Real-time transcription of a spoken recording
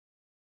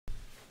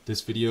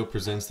This video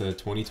presents the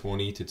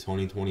 2020 to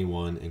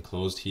 2021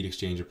 enclosed heat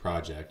exchanger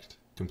project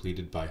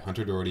completed by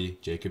Hunter Dougherty,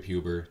 Jacob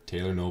Huber,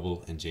 Taylor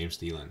Noble, and James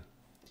Thielen.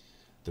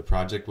 The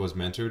project was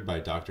mentored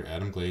by Dr.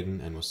 Adam Gladen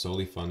and was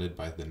solely funded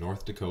by the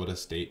North Dakota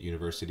State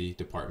University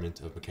Department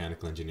of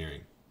Mechanical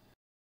Engineering.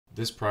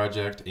 This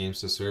project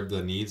aims to serve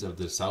the needs of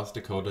the South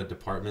Dakota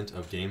Department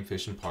of Game,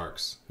 Fish, and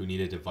Parks, who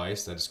need a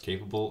device that is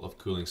capable of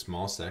cooling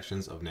small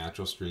sections of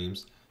natural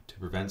streams to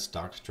prevent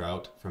stocked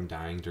trout from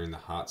dying during the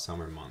hot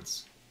summer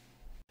months.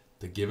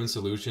 The given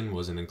solution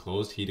was an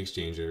enclosed heat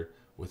exchanger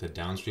with a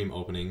downstream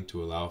opening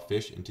to allow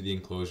fish into the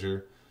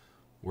enclosure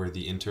where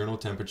the internal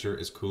temperature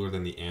is cooler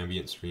than the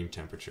ambient stream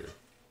temperature.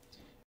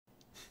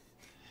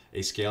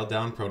 A scaled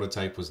down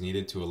prototype was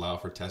needed to allow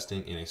for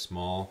testing in a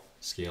small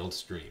scaled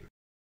stream.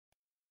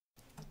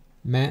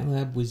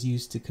 MATLAB was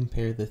used to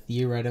compare the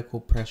theoretical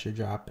pressure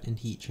drop and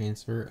heat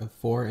transfer of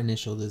 4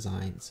 initial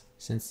designs,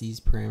 since these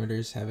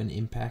parameters have an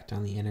impact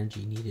on the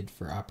energy needed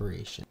for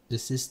operation. The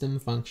system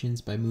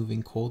functions by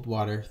moving cold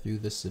water through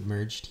the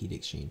submerged heat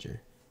exchanger.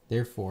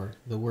 Therefore,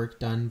 the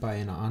work done by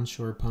an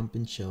onshore pump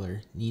and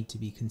chiller need to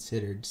be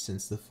considered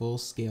since the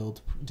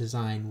full-scaled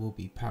design will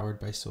be powered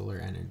by solar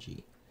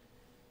energy.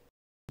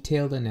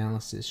 Detailed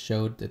analysis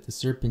showed that the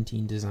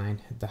serpentine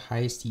design had the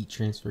highest heat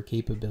transfer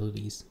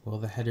capabilities, while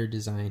the header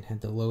design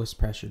had the lowest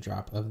pressure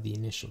drop of the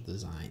initial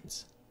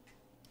designs.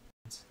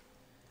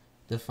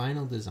 The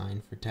final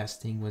design for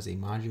testing was a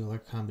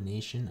modular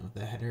combination of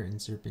the header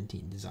and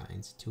serpentine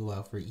designs to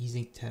allow for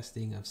easy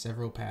testing of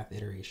several path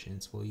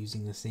iterations while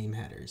using the same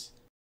headers.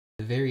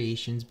 The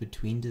variations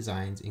between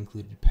designs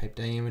included pipe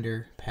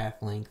diameter,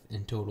 path length,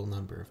 and total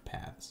number of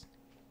paths.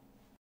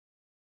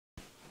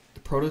 The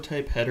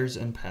prototype headers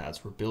and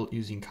paths were built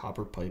using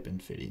copper pipe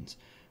and fittings.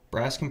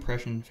 Brass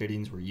compression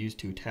fittings were used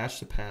to attach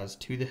the paths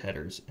to the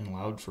headers and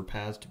allowed for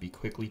paths to be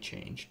quickly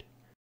changed.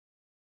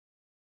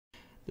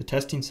 The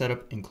testing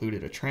setup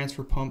included a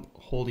transfer pump,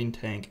 holding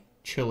tank,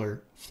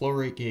 chiller, flow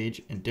rate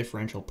gauge, and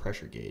differential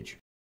pressure gauge.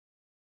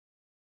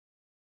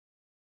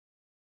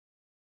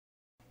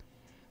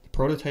 The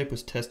prototype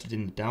was tested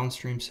in the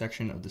downstream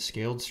section of the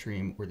scaled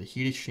stream where the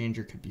heat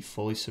exchanger could be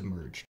fully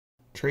submerged.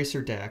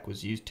 Tracer DAC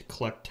was used to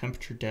collect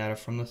temperature data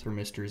from the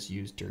thermistors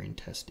used during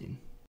testing.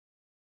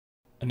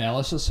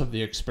 Analysis of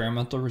the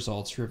experimental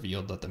results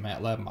revealed that the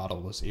MATLAB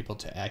model was able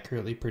to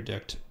accurately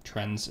predict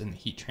trends in the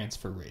heat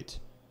transfer rate.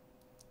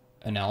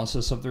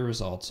 Analysis of the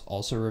results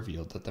also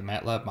revealed that the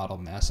MATLAB model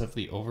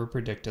massively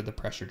overpredicted the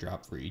pressure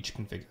drop for each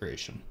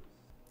configuration.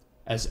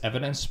 As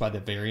evidenced by the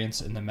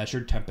variance in the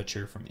measured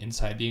temperature from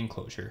inside the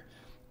enclosure,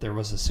 there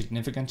was a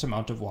significant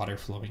amount of water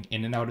flowing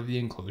in and out of the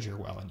enclosure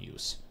while in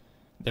use.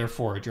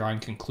 Therefore, drawing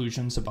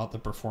conclusions about the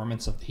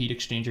performance of the heat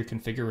exchanger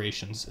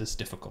configurations is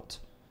difficult.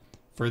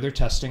 Further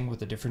testing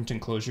with a different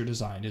enclosure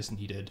design is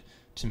needed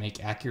to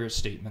make accurate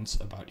statements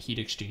about heat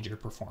exchanger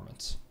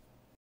performance.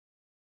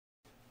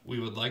 We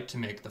would like to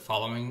make the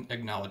following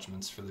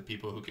acknowledgments for the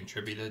people who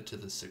contributed to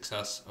the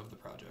success of the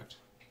project.